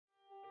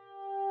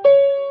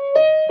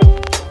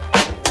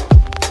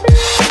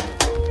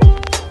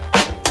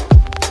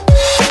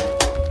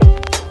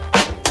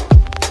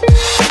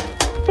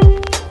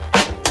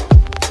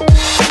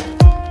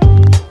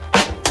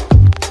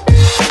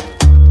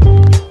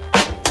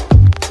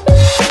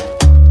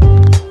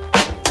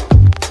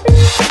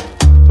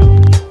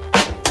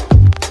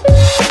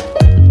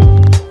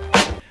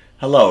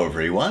Hello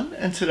everyone,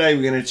 and today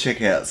we're going to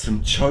check out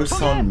some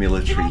Joseon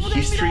military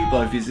history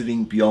by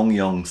visiting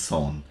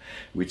Byeongyeong-myeon,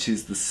 which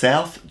is the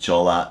South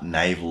Jeolla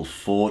naval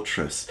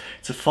fortress.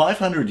 It's a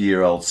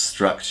 500-year-old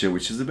structure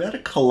which is about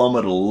 1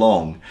 kilometre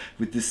long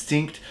with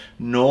distinct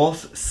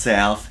north,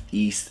 south,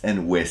 east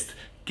and west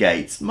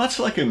gates, much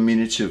like a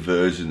miniature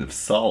version of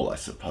Seoul, I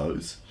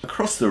suppose.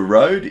 Across the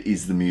road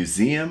is the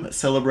museum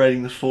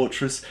celebrating the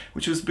fortress,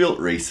 which was built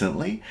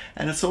recently,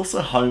 and it's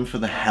also home for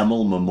the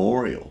Hamel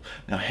Memorial.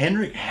 Now,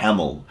 Hendrick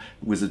Hamel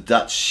was a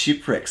Dutch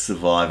shipwreck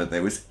survivor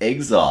that was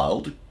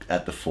exiled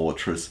at the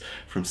fortress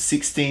from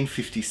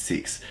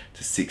 1656 to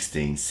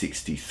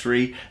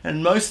 1663,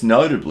 and most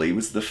notably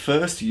was the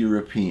first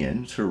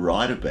European to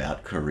write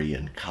about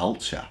Korean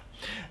culture.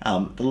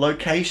 The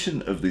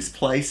location of this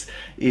place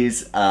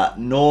is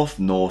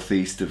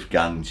northeast of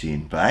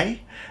Gangjin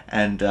Bay,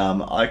 and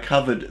I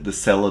covered the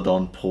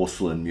Celadon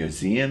Porcelain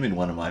Museum in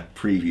one of my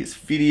previous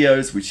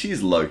videos, which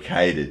is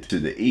located to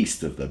the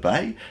east of the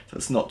bay, so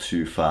it's not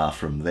too far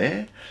from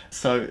there.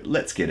 So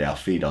let's get our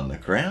feet on the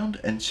ground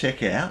and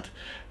check out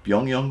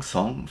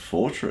Byeongyeong-myeon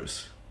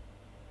Fortress.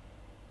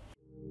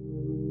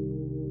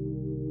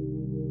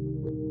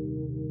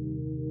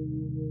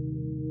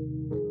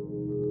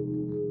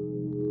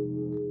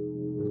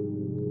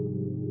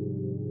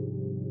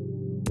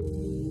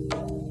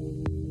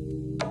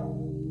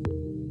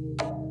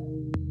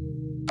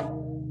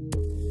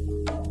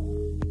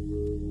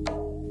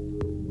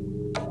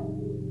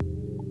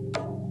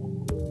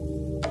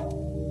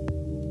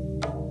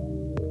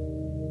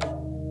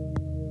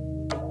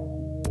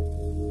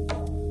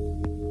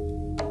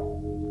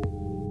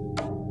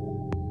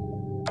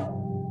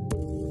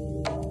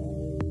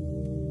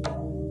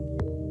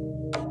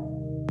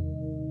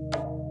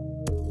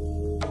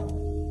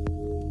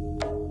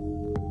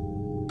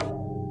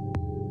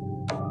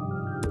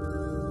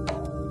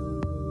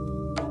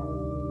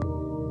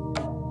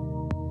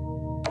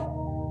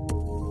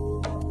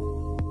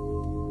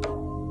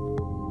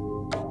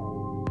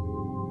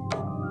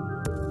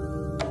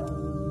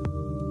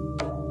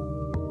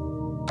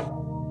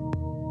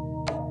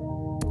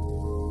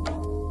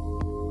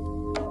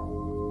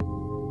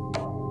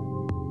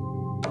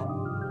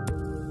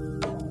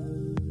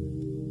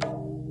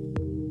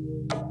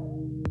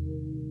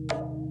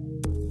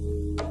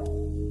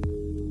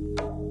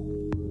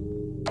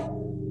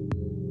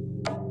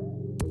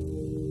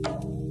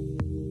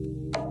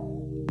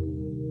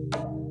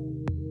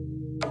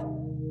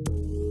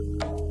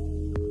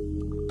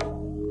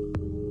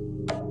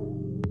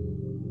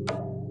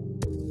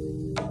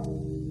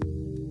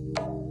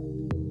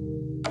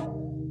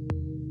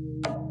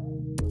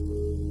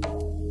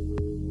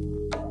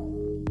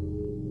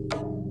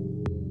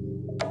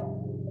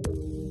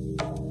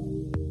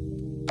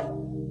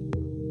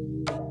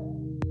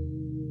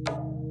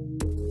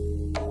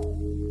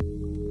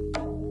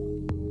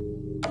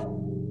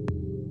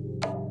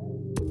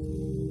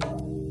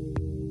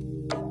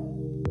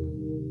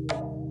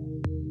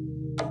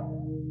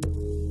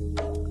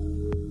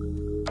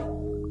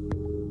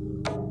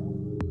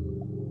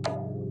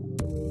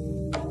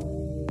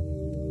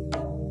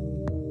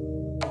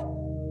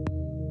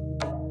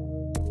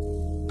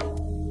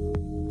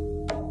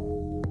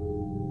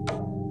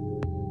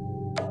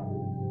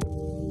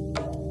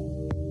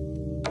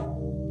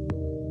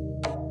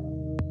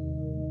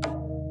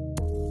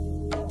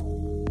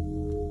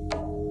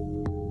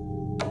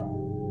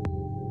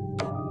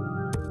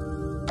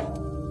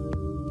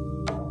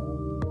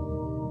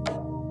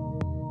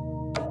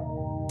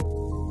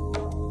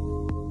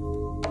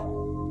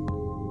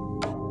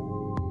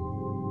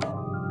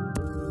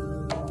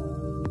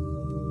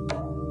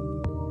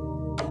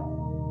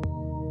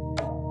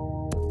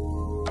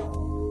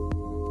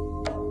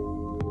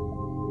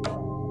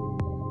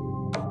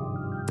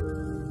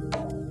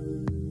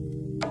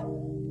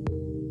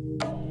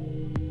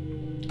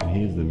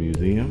 Here's the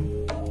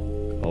museum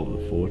of the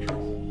fortress.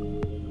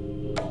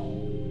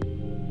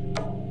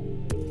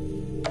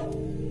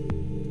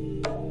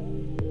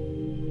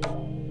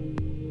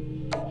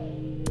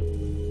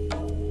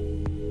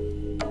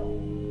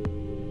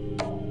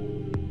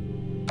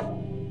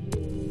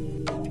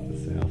 The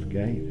south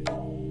gate,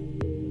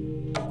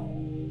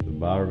 the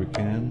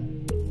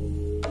Barbican,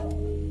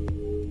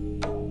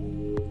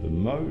 the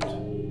moat,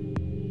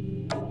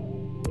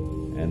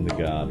 and the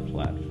guard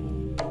platform.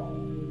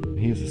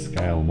 Here's a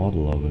scale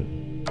model of it.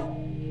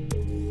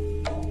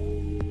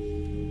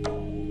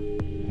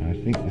 I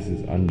think this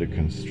is under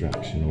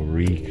construction or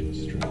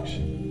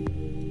reconstruction,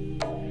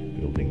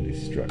 building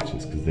these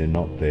structures, because they're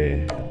not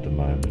there at the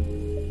moment.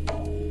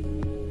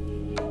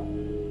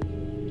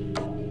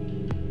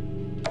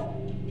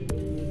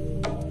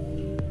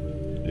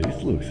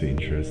 This looks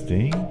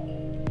interesting.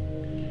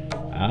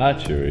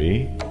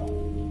 Archery.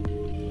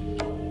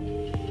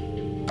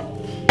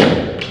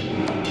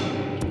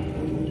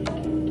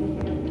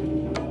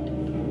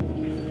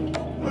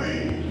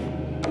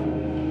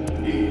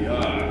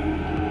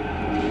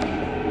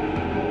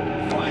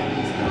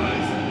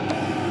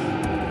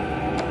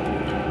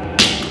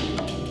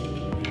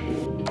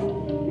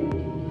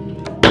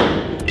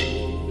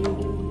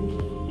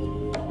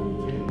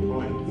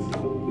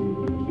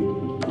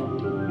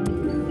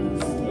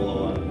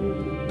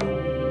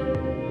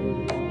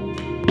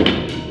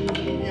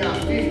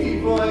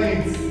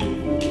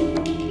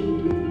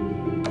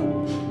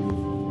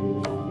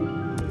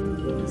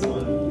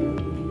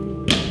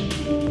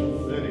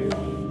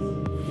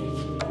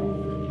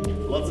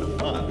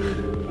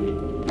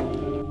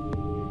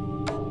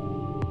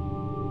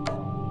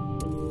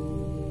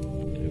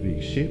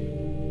 ship,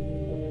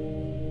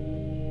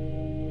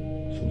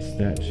 some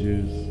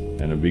statues,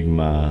 and a big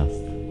mast.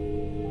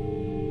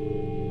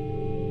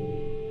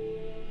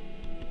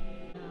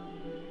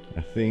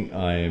 I think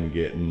I am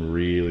getting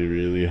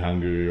really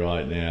hungry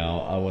right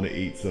now. I want to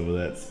eat some of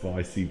that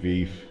spicy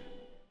beef.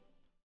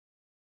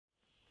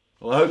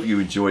 Well, I hope you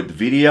enjoyed the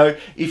video.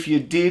 If you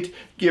did,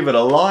 give it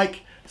a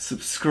like,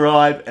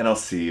 subscribe, and I'll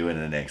see you in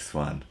the next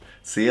one.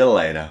 See you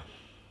later.